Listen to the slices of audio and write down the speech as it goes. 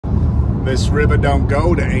This river don't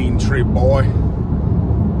go to Aintree, boy.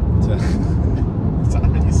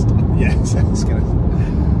 Yes, it's gonna.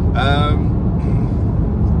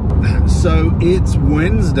 So it's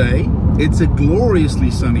Wednesday. It's a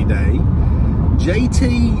gloriously sunny day.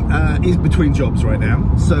 JT is between jobs right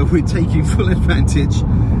now, so we're taking full advantage,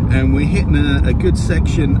 and we're hitting a good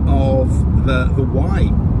section of the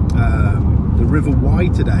Wye, the River Wye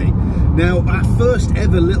today. Now, our first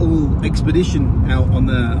ever little expedition out on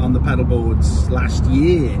the paddleboards last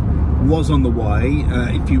year was on the Wye.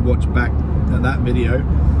 If you watch back at that video,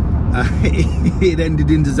 it ended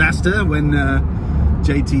in disaster when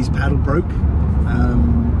JT's paddle broke.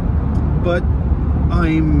 But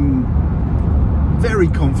I'm very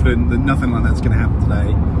confident that nothing like that's going to happen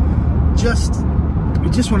today. We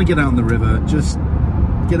just want to get out on the river, just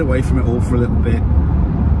get away from it all for a little bit,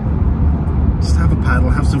 just have a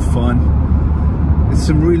paddle, have some fun. There's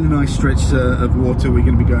some really nice stretches of water we're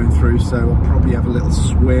going to be going through, so I'll probably have a little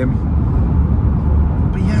swim.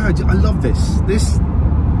 But yeah, I love this. This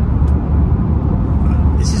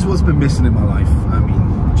is what's been missing in my life. I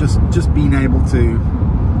mean, just being able to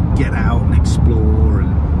get out and explore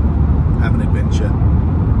and have an adventure.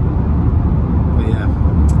 But yeah,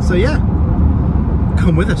 so yeah,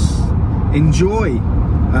 come with us, enjoy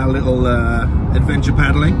our little adventure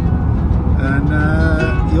paddling, and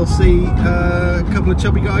you'll see a couple of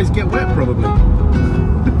chubby guys get wet probably.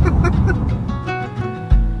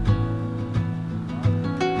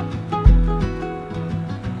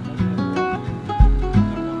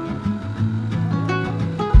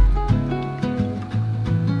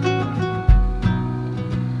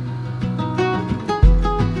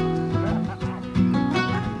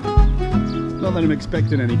 Not that I'm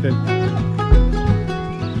expecting anything.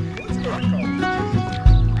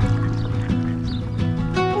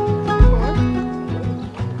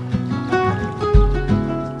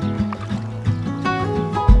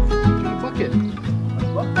 Bucket.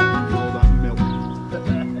 All that milk.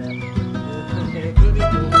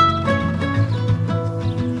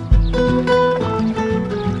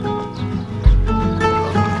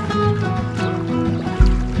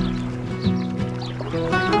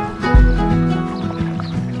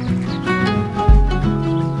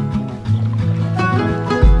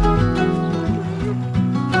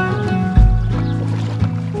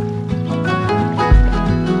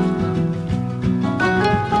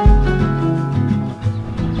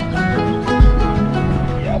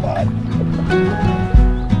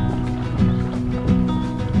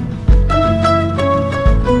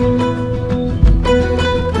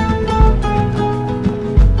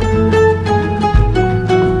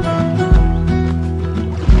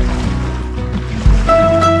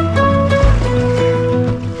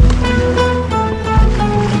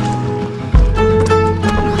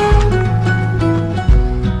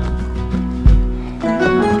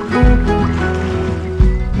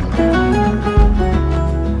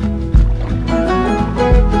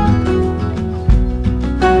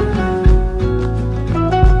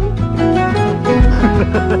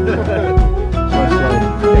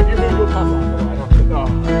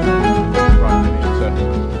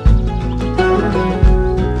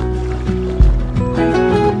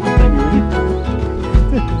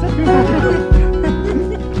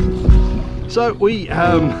 So we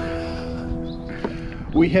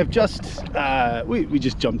have just we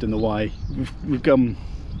just jumped in the Wye. We've gone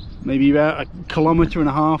maybe about 1.5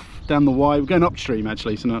 kilometers down the Wye. We're going upstream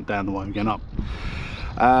actually, so not down the Wye, we're going up.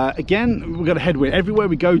 Again, we've got a headwind. Everywhere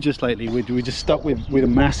we go just lately, we're just stuck with a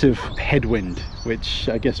massive headwind, which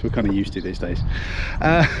I guess we're kind of used to these days.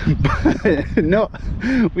 But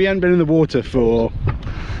we hadn't been in the water for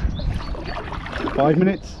 5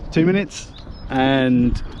 minutes, 2 minutes,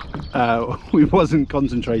 and we wasn't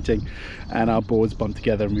concentrating, and our boards bumped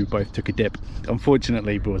together and we both took a dip.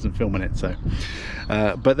 Unfortunately, we wasn't filming it, so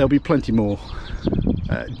but there'll be plenty more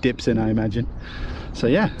dips in, I imagine. So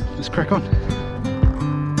yeah, let's crack on.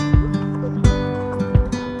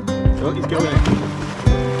 Oh, he's going in.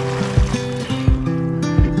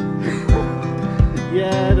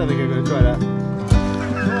 Yeah, I don't think I'm going to try that.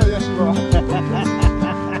 Oh, yes you are.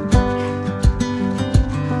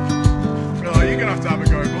 Oh, you're going to have a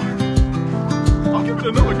go, boy. I'll give it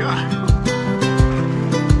another go.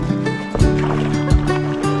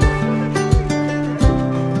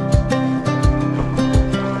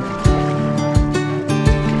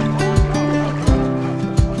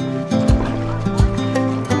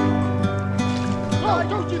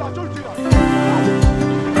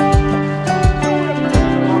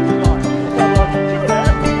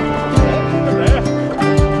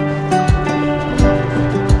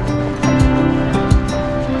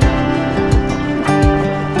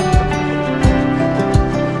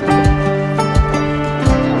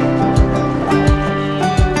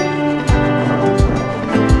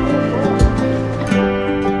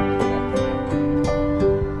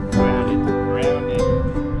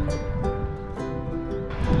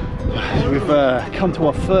 we've come to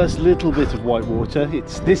our first little bit of white water.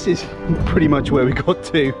 This is pretty much where we got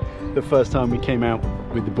to the first time we came out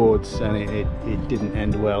with the boards, and it didn't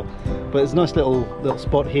end well. But there's a nice little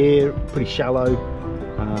spot here, pretty shallow,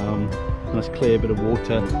 nice clear bit of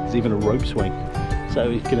water. There's even a rope swing. So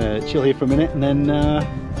we're gonna chill here for a minute and then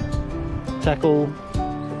tackle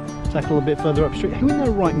a bit further upstream. Who in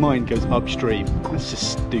their right mind goes upstream? That's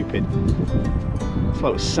just stupid. It's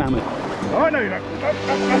like with salmon. Oh no, you don't.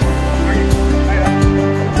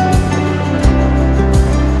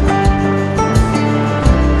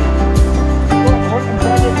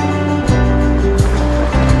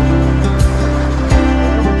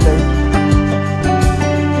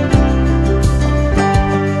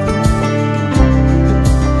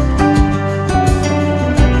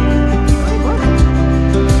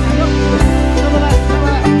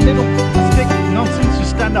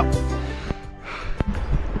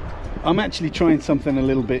 I'm actually trying something a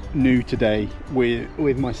little bit new today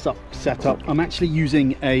with my SUP setup. I'm actually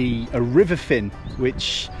using a river fin,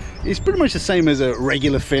 which is pretty much the same as a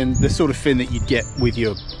regular fin, the sort of fin that you'd get with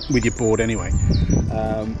your board anyway.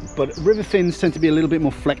 But river fins tend to be a little bit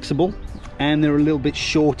more flexible, and they're a little bit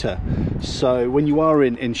shorter. So when you are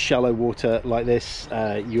in shallow water like this,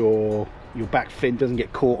 your back fin doesn't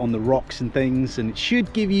get caught on the rocks and things, and it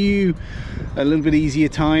should give you a little bit easier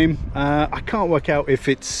time. I can't work out if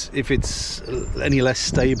it's any less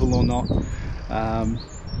stable or not,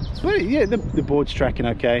 but yeah, the board's tracking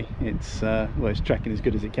okay. Well, it's tracking as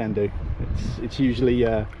good as it can do. It's usually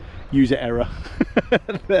user error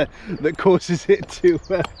that causes it to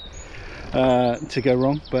go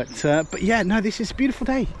wrong, but yeah, no, this is a beautiful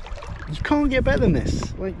day. You can't get better than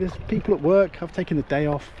this. Like, there's people at work. I've taken the day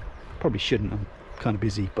off. Probably shouldn't, I'm kind of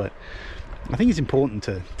busy, but I think it's important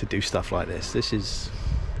to do stuff like this. This is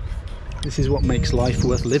what makes life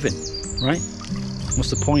worth living, right? What's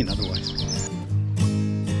the point otherwise?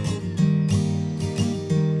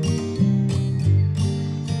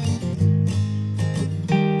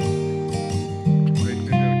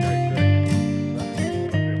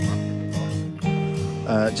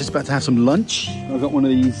 Just about to have some lunch. I've got one of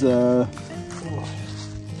these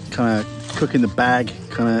kind of cook in the bag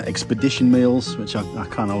kind of expedition meals, which I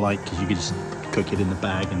kind of like, because you can just cook it in the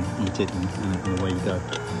bag and eat it and away you go.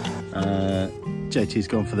 JT's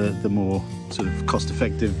gone for the more sort of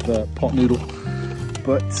cost-effective pot noodle,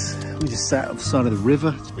 but we just sat off the side of the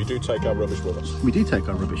river. We do take our rubbish with us. We do take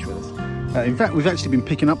our rubbish with us. In fact, we've actually been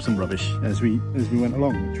picking up some rubbish as we went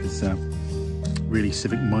along, which was really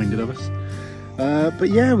civic-minded of us. But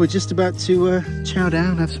yeah, we're just about to chow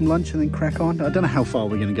down, have some lunch, and then crack on. I don't know how far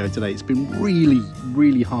we're going to go today. It's been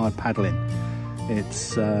really hard paddling.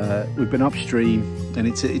 We've been upstream, and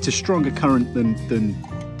it's a stronger current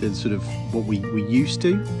than sort of what we used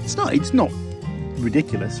to. It's not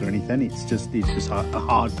ridiculous or anything. It's just a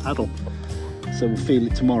hard paddle. So we'll feel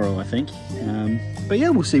it tomorrow, I think. But yeah,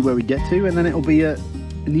 we'll see where we get to, and then it'll be an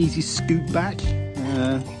easy scoot back.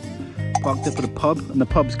 Parked up at a pub, and the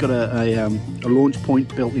pub's got a launch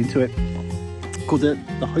point built into it called the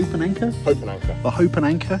Hope and Anchor. The Hope and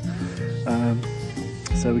Anchor.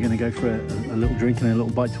 So we're going to go for a little drink and a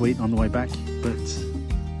little bite to eat on the way back. But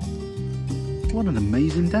what an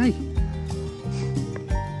amazing day!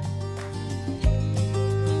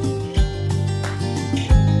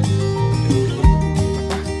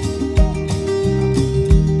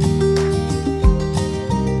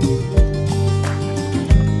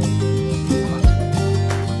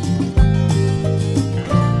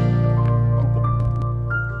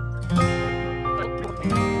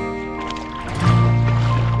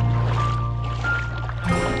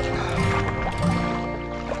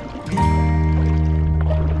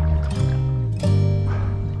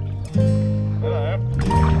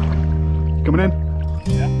 Coming in?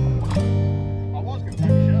 Yeah. I was going to take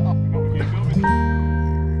your shirt off, but with you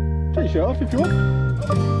filming. Take your shirt off if you want.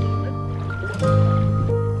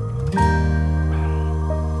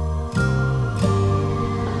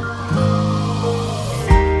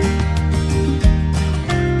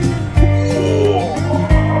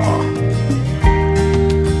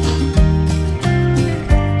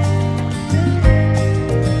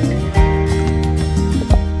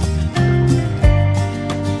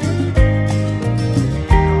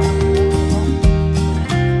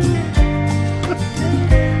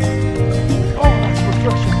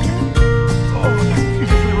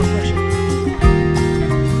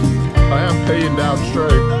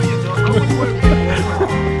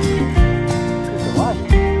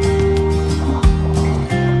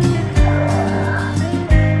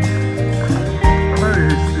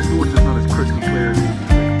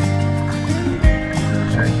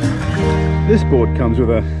 This board comes with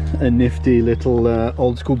a nifty little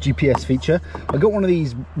old school GPS feature. I got one of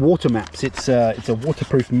these water maps. It's a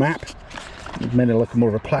waterproof map. It's made of like more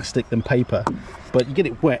of a plastic than paper, but you get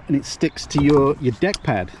it wet and it sticks to your deck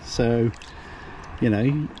pad. So, you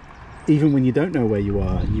know, even when you don't know where you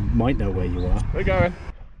are, you might know where you are. We're going.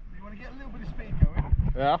 You want to get a little bit of speed going?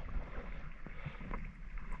 Yeah.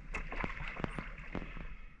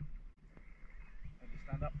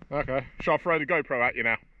 Stand up. Okay. Shall I throw the GoPro at you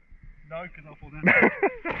now? No, because I'll fall down.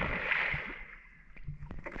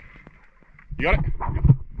 You got it?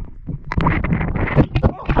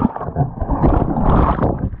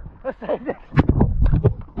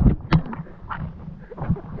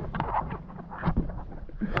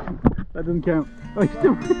 That doesn't count. Oh, he's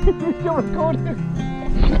still recording.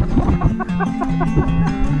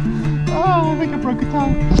 Oh, I think I broke a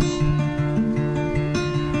toe.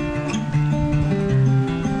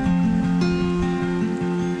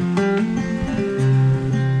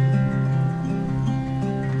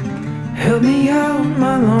 Help me out,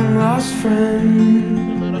 my long lost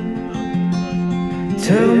friend.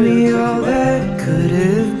 Tell me all that could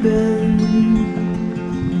have been.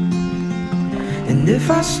 And if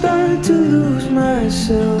I start to lose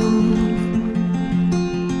myself,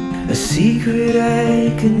 a secret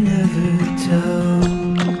I can never tell.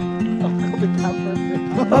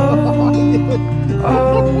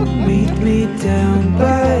 Oh, meet me down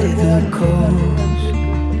by the coast.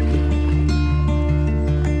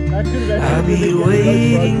 I'll be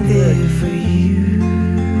waiting there for you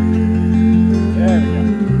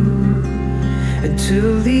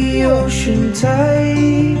until the ocean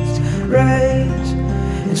tides rise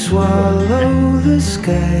and swallow the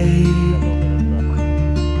sky.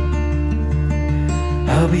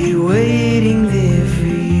 I'll be waiting there for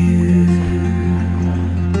you.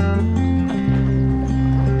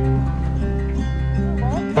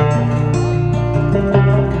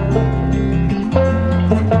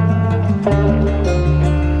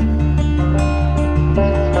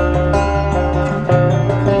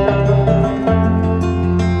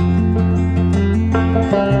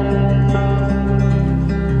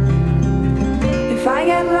 If I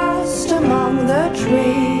get lost among the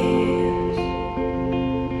trees,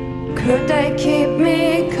 could they keep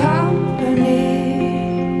me company?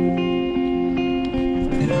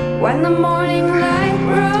 When the morning light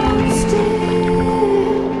grows dim,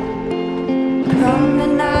 come the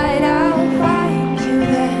night I'll find you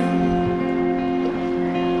then.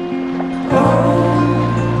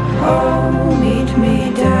 Oh, meet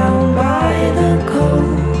me down by the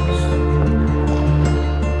coast.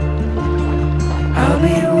 I'll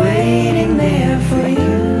be waiting there for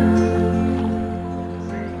you.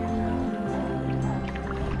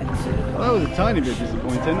 That was a tiny bit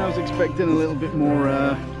disappointing. I was expecting a little bit more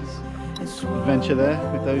adventure there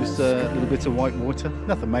with those little bits of white water.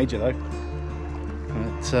 Nothing major though.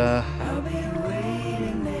 But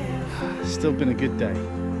still been a good day.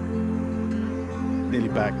 Nearly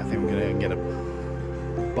back. I think we're going to get a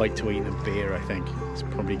bite to eat and a beer. I think it's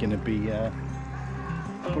probably going to be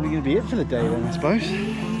it for the day then, I suppose.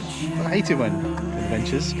 I hate it when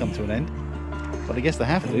adventures come to an end, but I guess they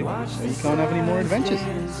have to, so you can't have any more adventures.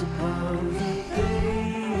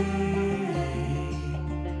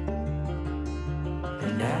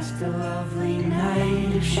 And asked a lovely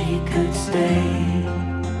night if she could stay.